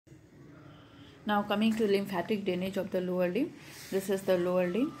Now coming to lymphatic drainage of the lower limb. This is the lower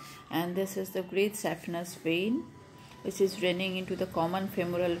limb, and this is the great saphenous vein, which is draining into the common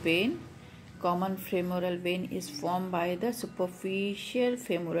femoral vein. Common femoral vein is formed by the superficial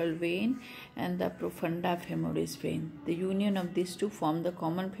femoral vein and the profunda femoris vein. The union of these two form the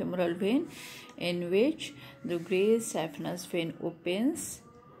common femoral vein, in which the great saphenous vein opens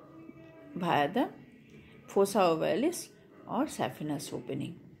via the fossa ovalis or saphenous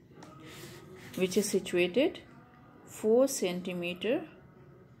opening, which is situated 4 centimeter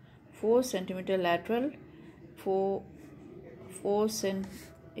lateral, 4 cent.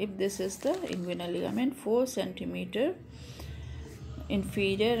 If this is the inguinal ligament, 4 centimeter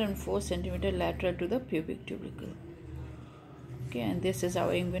inferior and 4 centimeter lateral to the pubic tubercle. Okay, and this is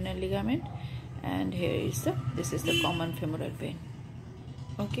our inguinal ligament, and here is this is the common femoral vein.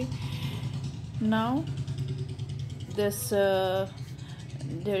 Okay, now this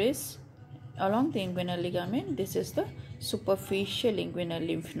there is along the inguinal ligament, this is the superficial inguinal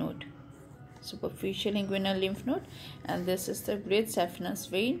lymph node. Superficial inguinal lymph node, and this is the great saphenous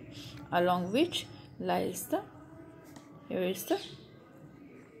vein, along which lies here is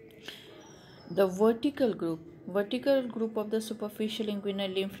the vertical group of the superficial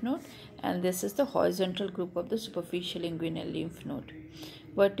inguinal lymph node, and this is the horizontal group of the superficial inguinal lymph node.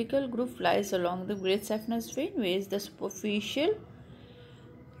 Vertical group lies along the great saphenous vein, whereas the superficial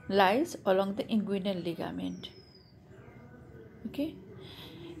lies along the inguinal ligament. Okay,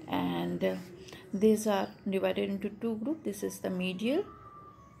 and these are divided into two groups. This is the medial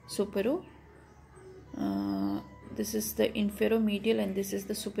supero, this is the inferomedial, and this is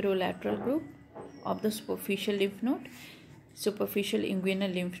the superolateral group of the superficial lymph node, superficial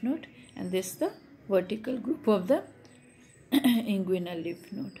inguinal lymph node, and this is the vertical group of the inguinal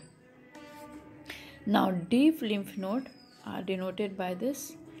lymph node. Now deep lymph node are denoted by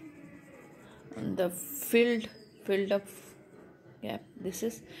this, the filled up gap.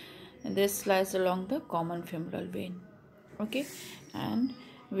 This lies along the common femoral vein. Okay, and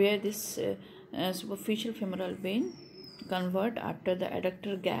where this superficial femoral vein convert after the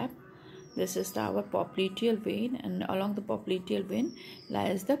adductor gap, this is our popliteal vein, and along the popliteal vein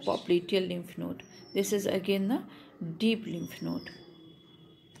lies the popliteal lymph node. This is again the deep lymph node.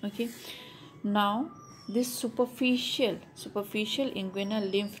 Okay, now this superficial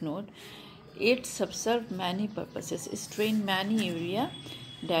inguinal lymph node, it subserves many purposes. It drains many area.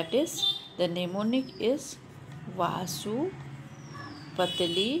 That is, the mnemonic is Vasu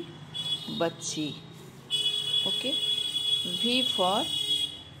Patali Bachchi. Okay, V for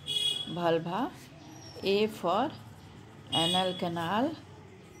vulva, A for anal canal,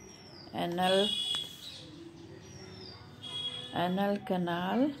 anal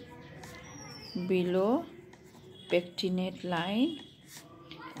canal below pectinate line,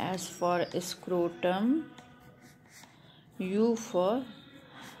 as for scrotum, U for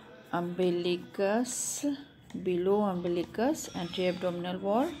umbilicus, below umbilicus, anti-abdominal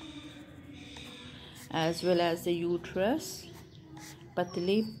wall, as well as the uterus.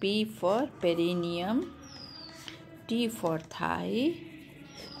 Patli, P for perineum, T for thigh,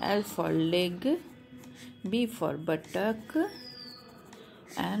 L for leg, B for buttock,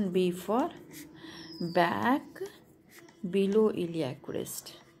 and B for back below iliac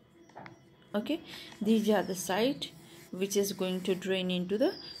crest. Okay, these are the site which is going to drain into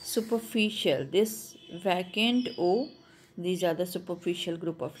the superficial, this vacant O, these are the superficial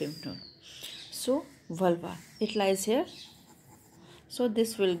group of lymph node. So vulva, it lies here, so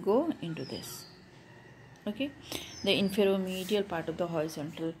this will go into this. Okay, the inferomedial part of the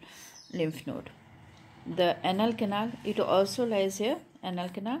horizontal lymph node. The anal canal, it also lies here, anal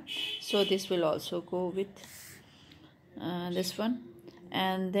canal, so this will also go with this one.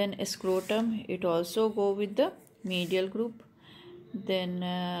 And then scrotum, it also go with the medial group. Then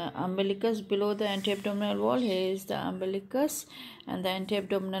umbilicus below the anti-abdominal wall, here is the umbilicus, and the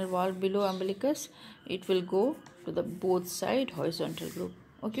anti-abdominal wall below umbilicus, it will go to the both side horizontal group.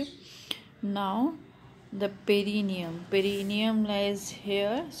 Okay, now the perineum lies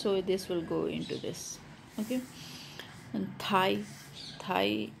here, so this will go into this. Okay, and thigh,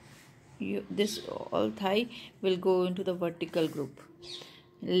 this all thigh will go into the vertical group.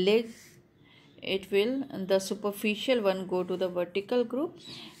 Leg, it will, the superficial one go to the vertical group,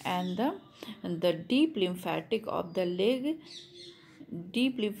 and the deep lymphatic of the leg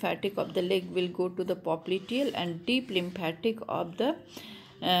will go to the popliteal, and deep lymphatic of the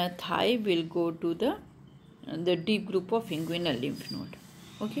thigh will go to the deep group of inguinal lymph node.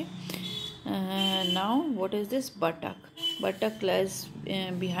 Okay, now what is this? Buttock lies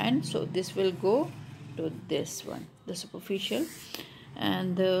behind, so this will go to this one, the superficial,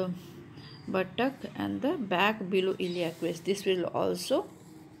 and the buttock and the back below iliac crest. This will also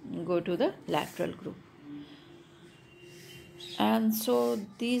go to the lateral group. And so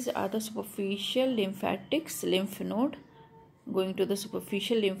these are the superficial lymphatics, lymph node going to the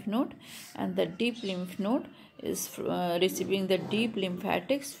superficial lymph node, and the deep lymph node is receiving the deep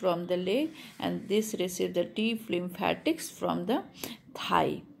lymphatics from the leg, and this receives the deep lymphatics from the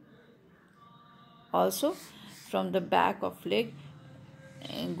thigh, also from the back of leg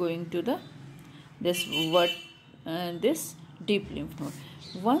going to the this deep lymph node.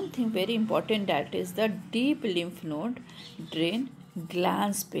 One thing very important, that is the deep lymph node drain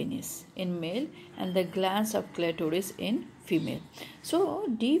glans penis in male and the glans of clitoris in female. So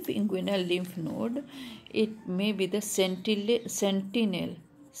deep inguinal lymph node, it may be the sentinel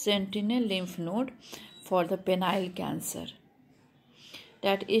lymph node for the penile cancer.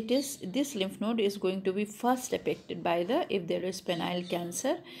 That it is, this lymph node is going to be first affected by if there is penile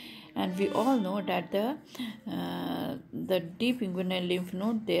cancer. And we all know that the deep inguinal lymph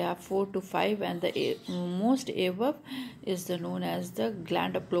node, they are 4 to 5, and the most above is known as the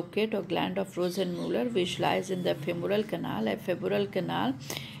gland of Ploquet or gland of Rosenmuller, which lies in the femoral canal. A femoral canal,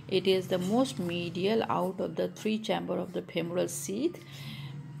 it is the most medial out of the 3 chamber of the femoral sheath,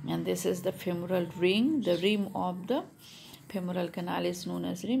 and this is the femoral ring. The rim of the femoral canal is known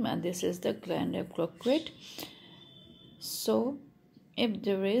as rim, and this is the gland of Ploquet. So if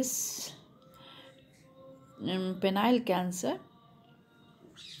there is penile cancer,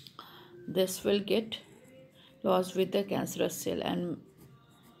 this will get lost with the cancerous cell and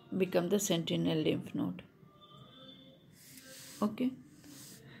become the sentinel lymph node. Okay,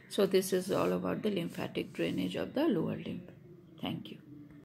 so this is all about the lymphatic drainage of the lower limb. Thank you.